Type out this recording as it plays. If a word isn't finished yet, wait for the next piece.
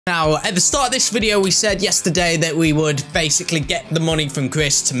Now, at the start of this video, we said yesterday that we would basically get the money from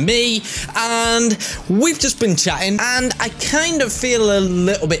Chris to me, and we've just been chatting, and I kind of feel a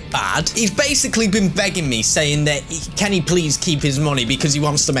little bit bad. He's basically been begging me, saying that can he please keep his money because he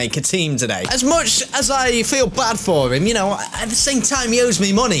wants to make a team today. As much as I feel bad for him, you know, at the same time, he owes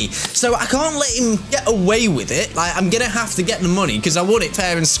me money, so I can't let him get away with it. Like, I'm gonna have to get the money because I want it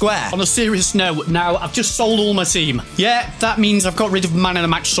fair and square. On a serious note, now, I've just sold all my team. Yeah, that means I've got rid of man of the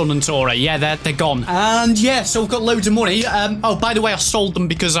match Son and Torre. Yeah, they're gone. And yeah, so I've got loads of money. Oh, by the way, I sold them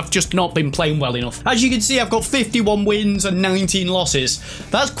because I've just not been playing well enough. As you can see, I've got 51 wins and 19 losses.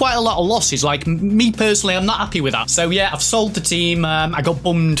 That's quite a lot of losses. Like, me personally, I'm not happy with that. So yeah, I've sold the team. I got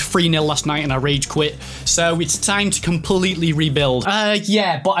bummed 3-0 last night and I rage quit. So it's time to completely rebuild.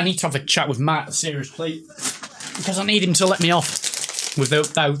 Yeah, but I need to have a chat with Matt, seriously. Because I need him to let me off with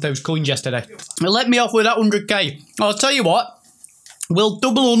those coins yesterday. Let me off with that 100k. I'll tell you what. We'll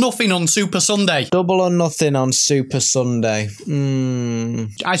double or nothing on Super Sunday. Double or nothing on Super Sunday.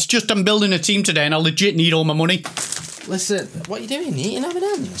 It's just I'm building a team today and I legit need all my money. Listen, what are you doing? Eating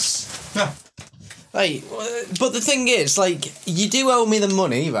M&M's? Yeah. Like, but the thing is, like, you do owe me the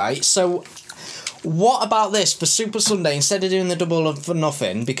money, right? So, what about this for Super Sunday instead of doing the double or for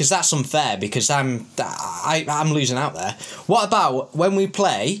nothing? Because that's unfair. Because I'm losing out there. What about when we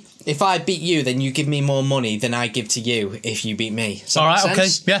play? If I beat you, then you give me more money than I give to you if you beat me. All right, okay,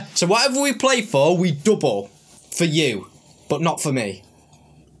 yeah. So whatever we play for, we double for you, but not for me.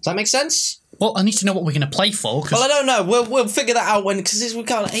 Does that make sense? Well, I need to know what we're going to play for. Well, I don't know. We'll figure that out because we've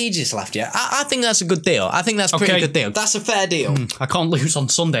got ages left yet. I think that's a good deal. I think that's a pretty good deal. That's a fair deal. I can't lose on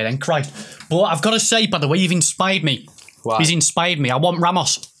Sunday then, Christ. But I've got to say, by the way, you've inspired me. Why? He's inspired me. I want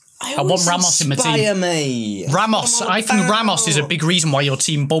Ramos. I want Ramos in my team. Me. Ramos. I think Ramos is a big reason why your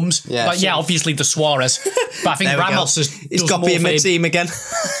team bums. Yeah, like, yeah, obviously the Suarez. But I think Ramos is copying my team again.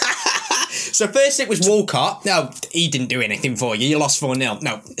 So first it was Walkout. No, he didn't do anything for you. You lost 4-0.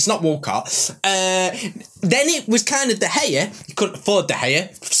 No, it's not Walkout. Then it was kind of De Gea. You couldn't afford De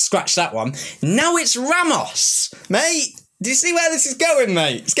Gea. Scratch that one. Now it's Ramos. Mate, do you see where this is going,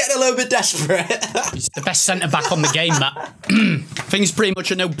 mate? It's getting a little bit desperate. He's the best centre-back on the game, Matt. I think it's pretty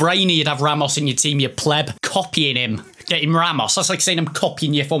much a no-brainer you'd have Ramos in your team, you pleb. Copying him. Getting Ramos. That's like saying I'm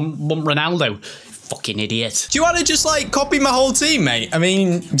copying you from Ronaldo. Fucking idiot. Do you want to just, like, copy my whole team, mate? I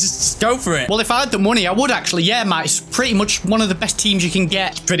mean, just go for it. Well, if I had the money, I would actually. Yeah, Matt. It's pretty much one of the best teams you can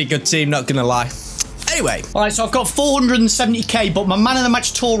get. Pretty good team, not gonna lie. Anyway. All right, so I've got 470k, but my man of the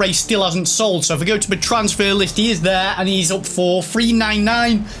match Torre still hasn't sold. So if I go to my transfer list, he is there, and he's up for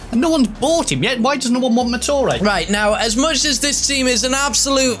 399, and no one's bought him yet. Why does no one want my Torre? Right, now, as much as this team is an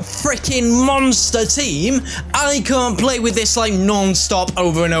absolute freaking monster team, I can't play with this, like, non-stop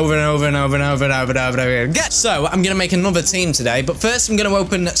over and over and over and over and over and over and over and over again. So I'm going to make another team today, but first I'm going to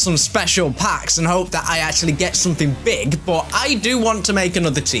open some special packs and hope that I actually get something big, but I do want to make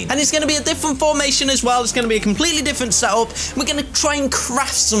another team. And it's going to be a different formation as well. It's going to be a completely different setup. We're going to try and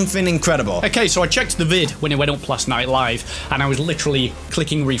craft something incredible. Okay, so I checked the vid when it went up last night live, and I was literally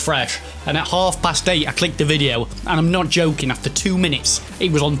clicking refresh, and at 8:30 I clicked the video, and I'm not joking, after 2 minutes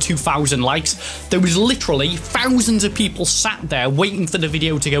it was on 2,000 likes. There was literally thousands of people sat there waiting for the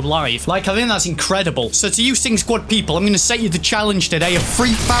video to go live. Like, I think that's incredible. So to you Sing Squad people, I'm going to set you the challenge today of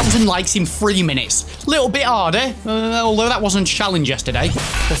 3,000 likes in 3 minutes. Little bit harder, although that wasn't a challenge yesterday,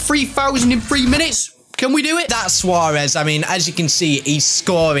 but 3,000 in 3 minutes. Can we do it? That's Suarez. I mean, as you can see, he's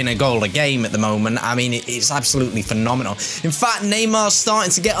scoring a goal a game at the moment. I mean, it's absolutely phenomenal. In fact, Neymar's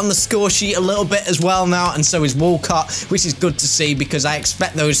starting to get on the score sheet a little bit as well now, and so is Walkout, which is good to see because I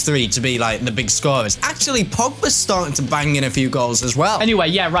expect those three to be, like, the big scorers. Actually, POGBA's starting to bang in a few goals as well. Anyway,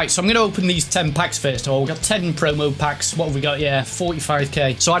 yeah, right, so I'm going to open these 10 packs first of all. We've got 10 promo packs. What have we got? Yeah,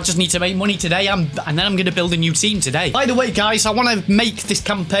 45k. So I just need to make money today, and then I'm going to build a new team today. By the way, guys, I want to make this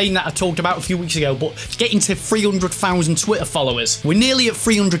campaign that I talked about a few weeks ago, but getting to 300,000 Twitter followers. We're nearly at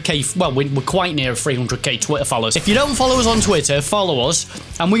 300k. Well, we're quite near 300k Twitter followers. If you don't follow us on Twitter, follow us,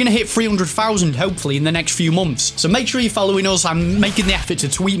 and we're going to hit 300,000 hopefully in the next few months. So make sure you're following us. I'm making the effort to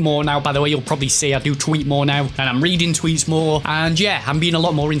tweet more now. By the way, you'll probably see I do tweet more now, and I'm reading tweets more, and yeah, I'm being a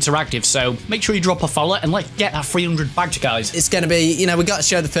lot more interactive. So make sure you drop a follow and let's get that 300 bagged, guys. It's going to be, you know, we got to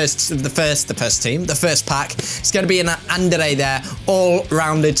show the first team, the first pack. It's going to be an Andre there,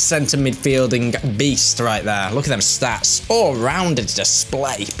 all-rounded centre midfielding beast right there. Look at them stats. All-rounded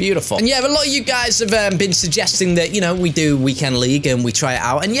display. Beautiful. And yeah, a lot of you guys have been suggesting that, you know, we do weekend league and we try it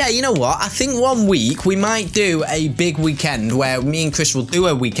out. And yeah, you know what? I think one week we might do a big weekend where me and Chris will do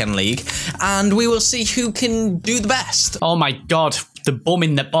a weekend league and we will see who can do the best. Oh my God. the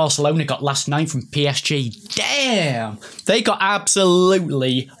bumming that Barcelona got last night from PSG. Damn. They got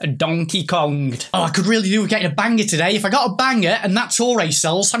absolutely Donkey Konged. Oh, I could really do with getting a banger today. If I got a banger and that Torre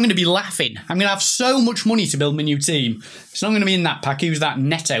sells, I'm going to be laughing. I'm going to have so much money to build my new team. It's not going to be in that pack. Who's that?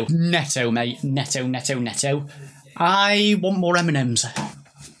 Neto. Neto, mate. Neto, Neto, Neto. I want more M&Ms.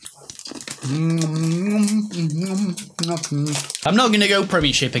 I'm not going to go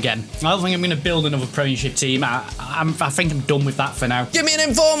Premiership again. I don't think I'm going to build another Premiership team. I think I'm done with that for now. Give me an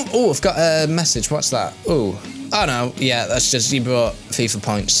inform. Oh, I've got a message. What's that? Oh no. Yeah, that's just you brought FIFA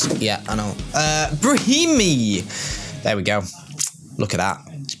points. Yeah, I know. Brahimi. There we go. Look at that.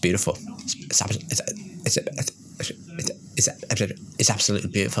 It's beautiful. It's absolutely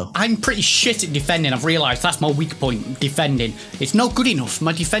beautiful. I'm pretty shit at defending. I've realised that's my weak point, defending. It's not good enough.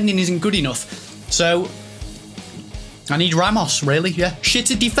 My defending isn't good enough. So, I need Ramos, really, yeah. Shit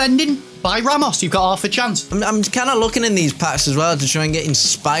at defending? Buy Ramos, you've got half a chance. I'm kind of looking in these packs as well to try and get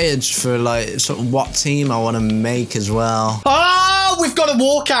inspired for, like, sort of what team I want to make as well. Oh, we've got a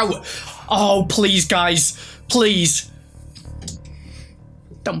walkout. Oh, please, guys. Please.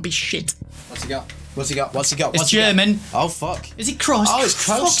 Don't be shit. What's he got? What's he got? What's he got? It's German. Oh, fuck. Is it Kroos? Oh, it's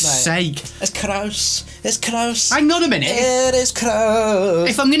Kroos, fuck's mate. sake. It's Kroos. It's Kroos. Hang on a minute. It is Kroos.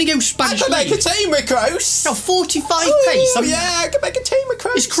 If I'm going to go Spanish I can League... make a team with Kroos. No, 45 Ooh, pace. yeah, I can make a team with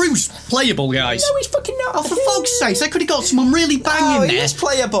Kroos. Is Kroos playable, guys? No, he's fucking not. Oh, for fuck's sake, I could have got someone really banging there. He is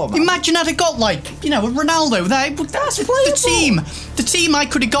playable, man. Imagine I'd have got, like, you know, a Ronaldo there. That's playable. The team I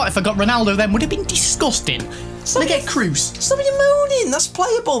could have got if I got Ronaldo then would have been disgusting. Look at Kroos. Stop your moaning. That's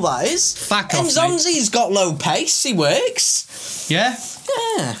playable, that is. Fuck off, Nzonzi's got low pace. He works. Yeah?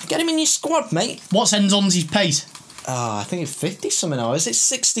 Yeah. Get him in your squad, mate. What's Nzonzi's pace? Oh, I think it's 50 something, or is it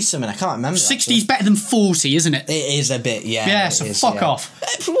 60 something? I can't remember. 60 is better than 40, isn't it? It is a bit, yeah. Yeah, so fuck off.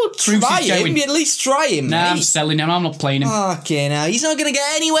 Well, try him. At least try him, Nah, mate. I'm selling him. I'm not playing him. Okay, now he's not going to get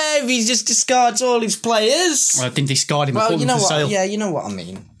anywhere if he just discards all his players. Well, I didn't discard him. Well, you know what? Sale. Yeah, you know what I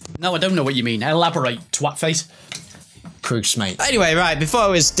mean. No, I don't know what you mean. Elaborate, twat face. Kroos, mate. Anyway, right, before I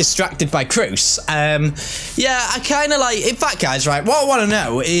was distracted by Kroos, yeah, I kind of like, in fact, guys, right, what I want to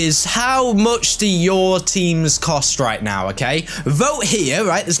know is how much do your teams cost right now, okay? Vote here,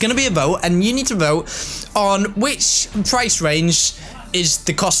 right? There's going to be a vote, and you need to vote on which price range is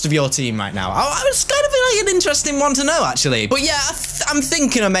the cost of your team right now. It's kind of like an interesting one to know, actually. But yeah, I'm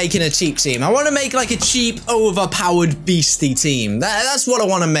thinking of making a cheap team. I want to make like a cheap, overpowered, beastie team. That's what I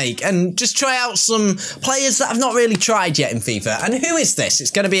want to make. And just try out some players that I've not really tried yet in FIFA. And who is this? It's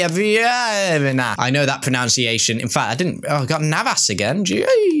going to be a... Nah. I know that pronunciation. In fact, I didn't... Oh, I got Navas again.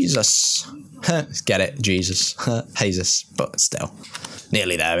 Jesus. Get it? Jesus. Jesus. But still.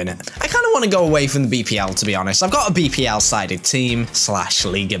 Nearly there, innit? I kind of want to go away from the BPL, to be honest. I've got a BPL-sided team /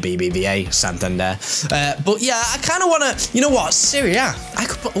 Liga BBVA Santander. But yeah, I kind of want to... You know what? Serie A. I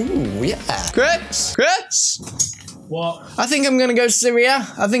could put... Ooh, yeah. Chris? What? I think I'm going to go Serie A.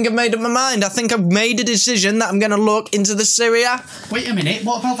 I think I've made up my mind. I think I've made a decision that I'm going to look into the Serie A. Wait a minute.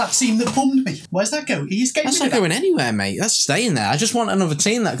 What about that team that bummed me? Where's that go? He's getting That's not going anywhere, mate. That's staying there. I just want another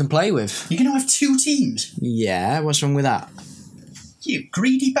team that I can play with. You're going to have 2 teams? Yeah, what's wrong with that? You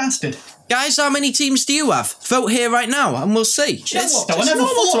greedy bastard. Guys, how many teams do you have? Vote here right now and we'll see. You know what, though? It's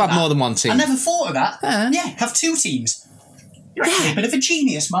normal to have more than one team. I never thought of that. Yeah, have 2 teams. You're actually a bit of a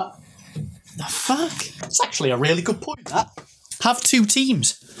genius, Matt. The fuck? It's actually a really good point, that. Have 2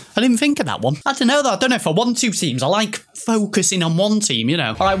 teams. I didn't think of that one. I don't know, though. I don't know if I want 2 teams. I like focusing on one team, you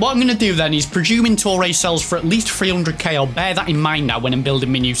know. All right, what I'm going to do then is, presuming Torre sells for at least 300k, I'll bear that in mind now when I'm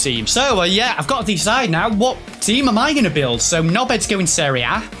building my new team. So, yeah, I've got to decide now, what team am I going to build? So, mHE'S going Serie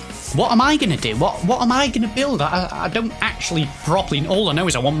A. What am I going to do? What am I going to build? I don't actually properly... All I know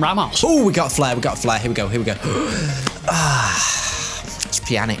is I want Ramos. Oh, we got a flare. Here we go. It's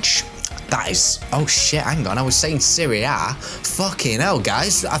Pjanic. That is... Oh, shit, hang on. I was saying Serie A. Fucking hell,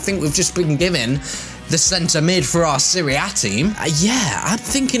 guys. I think we've just been given the centre mid for our Serie A team. Yeah, I'm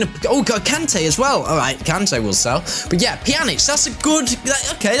thinking of... Oh, got Kante as well. All right, Kante will sell. But yeah, Pjanic, that's a good...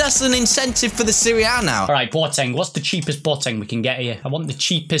 Okay, that's an incentive for the Serie A now. All right, Boateng. What's the cheapest Boateng we can get here? I want the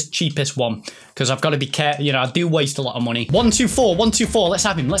cheapest one. Because I've got to be careful. You know, I do waste a lot of money. 124. Let's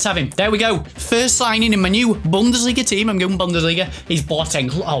have him. There we go. First signing in my new Bundesliga team. I'm going Bundesliga. He's Boateng.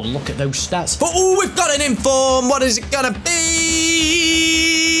 Oh, look at those stats. Oh, we've got an inform. What is it going to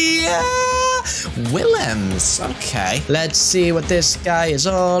be? Willems. Okay. Let's see what this guy is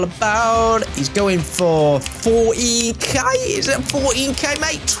all about. He's going for 14k. Is it 14k,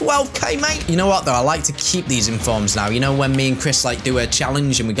 mate? 12k, mate? You know what, though? I like to keep these informs now. You know when me and Chris, like, do a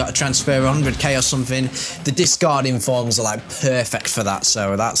challenge and we got to transfer 100k or something? The Discord informs are, like, perfect for that,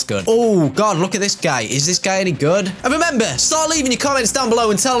 so that's good. Oh, God, look at this guy. Is this guy any good? And remember, start leaving your comments down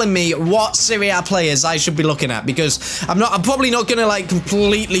below and telling me what Serie A players I should be looking at, because I'm probably not going to, like,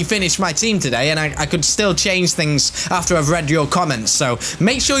 completely finish my team today, and I could still change things after I've read your comments. So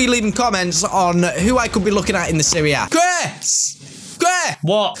make sure you're leaving comments on who I could be looking at in the Serie A. Chris!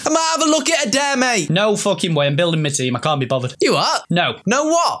 What? I might have a look at a dare, mate. No fucking way. I'm building my team. I can't be bothered. You are? No. No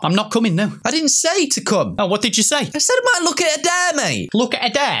what? I'm not coming, no. I didn't say to come. Oh, what did you say? I said I might look at a dare, mate. Look at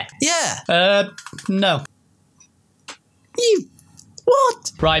a dare? Yeah. No. You...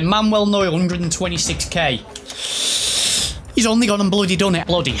 What? Right, Manuel Neuer, 126k. He's only gone and bloody done it.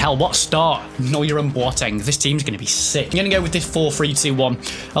 Bloody hell, what a start. Neuer and Boateng. This team's going to be sick. I'm going to go with this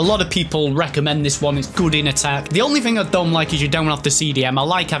 4-3-2-1. A lot of people recommend this one. It's good in attack. The only thing I don't like is you don't have the CDM. I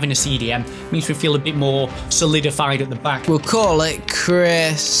like having a CDM. It makes me feel a bit more solidified at the back. We'll call it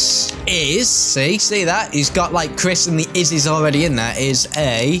Chris is. See that? He's got like Chris and the is already in there. Is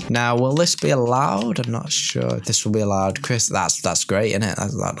A. Now, will this be allowed? I'm not sure if this will be allowed. Chris, that's great, isn't it?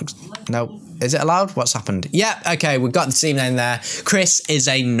 That looks... No. Is it allowed? What's happened? Yeah, okay, we've got the team name there. Chris is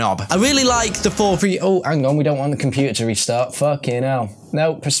a knob. I really like the 4-3... Oh, hang on, we don't want the computer to restart. Fucking hell.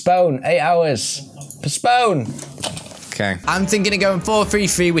 No, postpone. 8 hours. Postpone. Okay. I'm thinking of going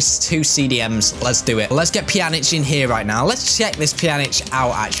 4-3-3 with 2 CDMs. Let's do it. Let's get Pjanic in here right now. Let's check this Pjanic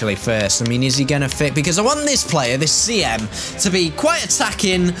out actually first. I mean, is he going to fit? Because I want this player, this CM, to be quite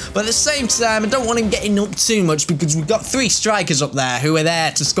attacking, but at the same time, I don't want him getting up too much because we've got 3 strikers up there who are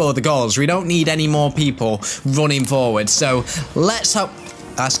there to score the goals. We don't need any more people running forward. So let's hope...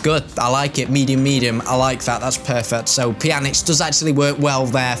 That's good. I like it. Medium. I like that. That's perfect. So Pjanic does actually work well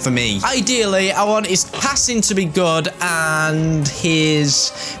there for me. Ideally, I want his passing to be good and his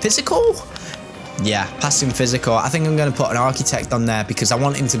physical. Yeah, passing physical. I think I'm going to put an architect on there because I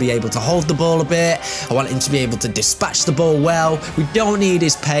want him to be able to hold the ball a bit. I want him to be able to dispatch the ball well. We don't need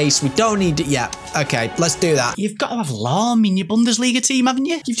his pace. We don't need it. Yeah, okay, let's do that. You've got to have Lahm in your Bundesliga team, haven't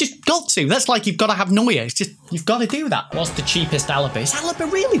you? You've just got to. That's like you've got to have Neuer. It's just, you've got to do that. What's the cheapest Alaba? Is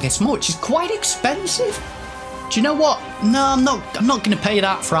Alaba really this much? It's quite expensive. Do you know what? No, I'm not going to pay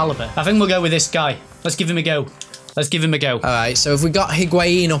that for Alaba. I think we'll go with this guy. Let's give him a go. Let's give him a go. All right, so if we got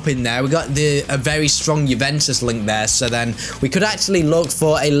Higuain up in there, we got a very strong Juventus link there, so then we could actually look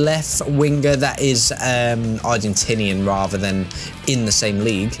for a left winger that is Argentinian rather than in the same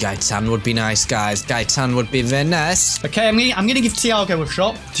league. Gaetan would be nice, guys. Gaetan would be very nice. Okay, I'm gonna give Thiago a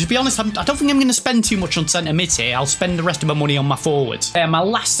shot. To be honest, I don't think I'm gonna spend too much on centre mid here. I'll spend the rest of my money on my forwards. My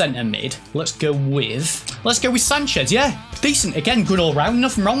last centre mid, let's go with Sanchez. Yeah, decent. Again, good all round.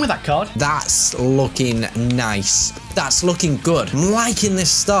 Nothing wrong with that card. That's looking nice. That's looking good. I'm liking this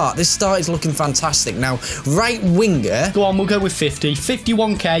start. This start is looking fantastic. Now, right winger. Go on, we'll go with 50.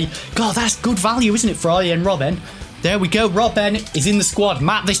 51k. God, that's good value, isn't it, for Ian Robben? There we go. Robben is in the squad.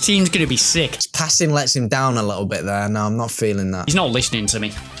 Matt, this team's going to be sick. His passing lets him down a little bit there. No, I'm not feeling that. He's not listening to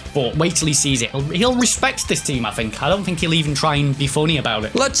me. But wait till he sees it. He'll respect this team, I think. I don't think he'll even try and be funny about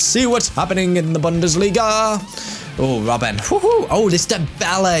it. Let's see what's happening in the Bundesliga. Oh, Robben. Woohoo. Oh, this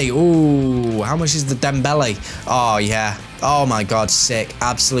Dembele. Oh, how much is the Dembele? Oh, yeah. Oh, my God. Sick.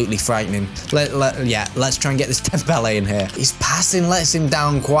 Absolutely frightening. Yeah, let's try and get this Dembele in here. His passing lets him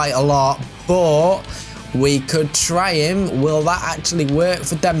down quite a lot, but... we could try him. Will that actually work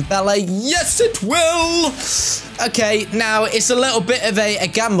for Dembele? Yes, it will! Okay, now, it's a little bit of a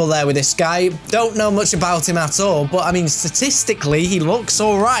gamble there with this guy. Don't know much about him at all, but, I mean, statistically, he looks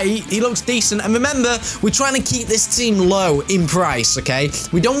all right. He looks decent. And remember, we're trying to keep this team low in price, okay?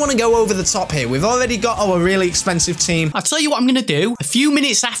 We don't want to go over the top here. We've already got our really expensive team. I'll tell you what I'm going to do. A few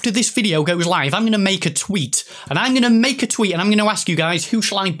minutes after this video goes live, I'm going to make a tweet. And I'm going to ask you guys, who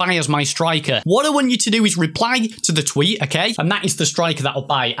shall I buy as my striker? What I want you to do is reply to the tweet, okay? And that is the striker that I'll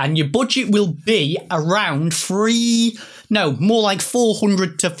buy. And your budget will be around more like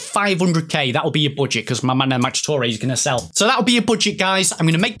 400 to 500k. That'll be your budget because my man mHUGE is going to sell. So that'll be your budget, guys. I'm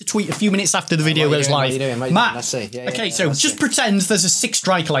going to make the tweet a few minutes after the video goes live. Matt, let's see. Okay, so just pretend there's a 6th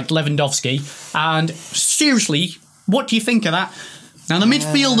striker like Lewandowski. And seriously, what do you think of that? Now, the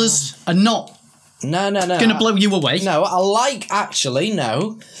midfielders are not going to blow you away. No, I like, actually,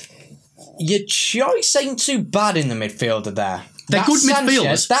 no. Your choice ain't too bad in the midfielder there. They're good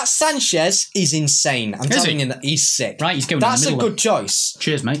midfielders. That Sanchez is insane. I'm telling you that he's sick. Right, he's going. That's in the a good choice.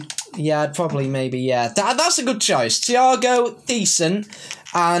 Cheers, mate. Yeah, probably, maybe, yeah. That's a good choice. Thiago, decent.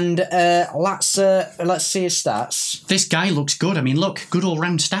 And let's see his stats. This guy looks good. I mean, look, good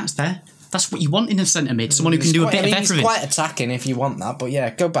all-round stats there. That's what you want in a centre mid. Someone who can do a bit of everything. He's quite attacking if you want that, but yeah,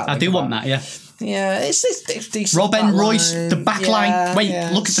 go back. I do want that, yeah. Yeah, it's decent. Robin Royce, the back line. Wait,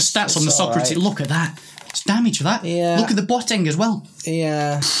 look at the stats on the Socrates. Right. Look at that. It's damage for that. Yeah. Look at the Boateng as well.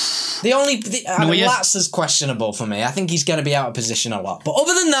 Yeah. Latz is questionable for me. I think he's going to be out of position a lot. But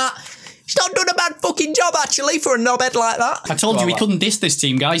other than that, he's not done a bad fucking job, actually, for a knobhead like that. I told you we couldn't diss this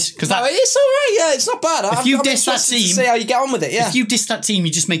team, guys. No, it's all right, yeah, it's not bad. If you diss that team... to see how you get on with it, yeah. If you diss that team,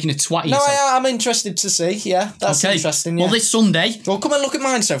 you're just making a twat of yourself. No, I'm interested to see, yeah. That's interesting, yeah. Well, this Sunday... Well, come and look at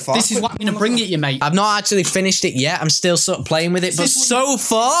mine so far. This is what I'm going to bring at you, mate. I've not actually finished it yet. I'm still sort of playing with it, but so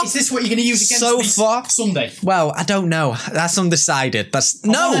far... Is this what you're going to use against me far, Sunday? Well, I don't know. That's undecided.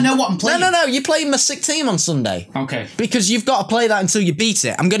 No, I know what I'm playing. No, you're playing my sick team on Sunday. Okay. Because you've got to play that until you beat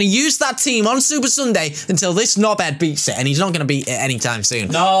it. I'm going to use that team on Super Sunday until this knobhead beats it, and he's not going to beat it anytime soon.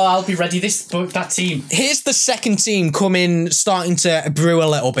 No, I'll be ready. That team. Here's the second team starting to brew a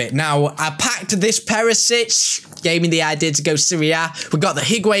little bit. Now, I packed this Perisic, gave me the idea to go Serie A. We got the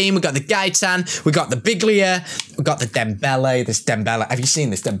Higuain, we got the Gaetan, we got the Biglia, we got the Dembele. This Dembele. Have you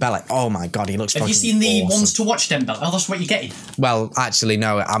seen this Dembele? Oh my god, he looks fucking awesome. Have you seen the ones to watch Dembele? Oh, that's what you're getting. Well, actually,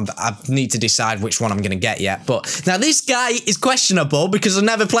 no. I need to decide which one I'm going to get yet. But now this guy is questionable because I've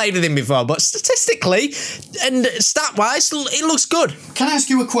never played with him before. But statistically and stat-wise, it looks good. Can I ask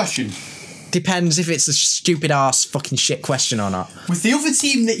you a question? Depends if it's a stupid ass fucking shit question or not. With the other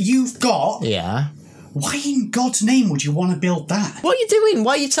team that you've got, yeah. Why in God's name would you want to build that? What are you doing?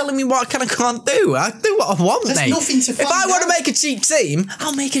 Why are you telling me what I can't do? I do what I want, mate. There's nothing to find If I want to make a cheap team,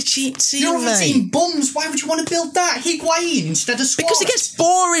 I'll make a cheap team, Your other team bums. Why would you want to build that? Higuain instead of Suarez? Because it gets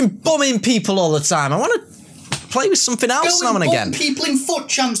boring bumming people all the time. I want to play with something else now and again. Bum people in foot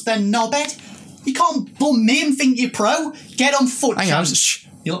champs then, knobhead. You can't bum me and think you're pro. Get on foot champs. Hang on. Shh.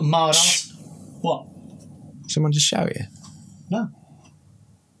 You little mardas. What? Someone just shout you? No.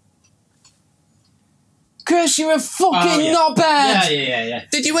 Chris, you're a fucking knobhead! Yeah.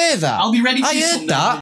 Did you hear that? I'll be ready for I heard that.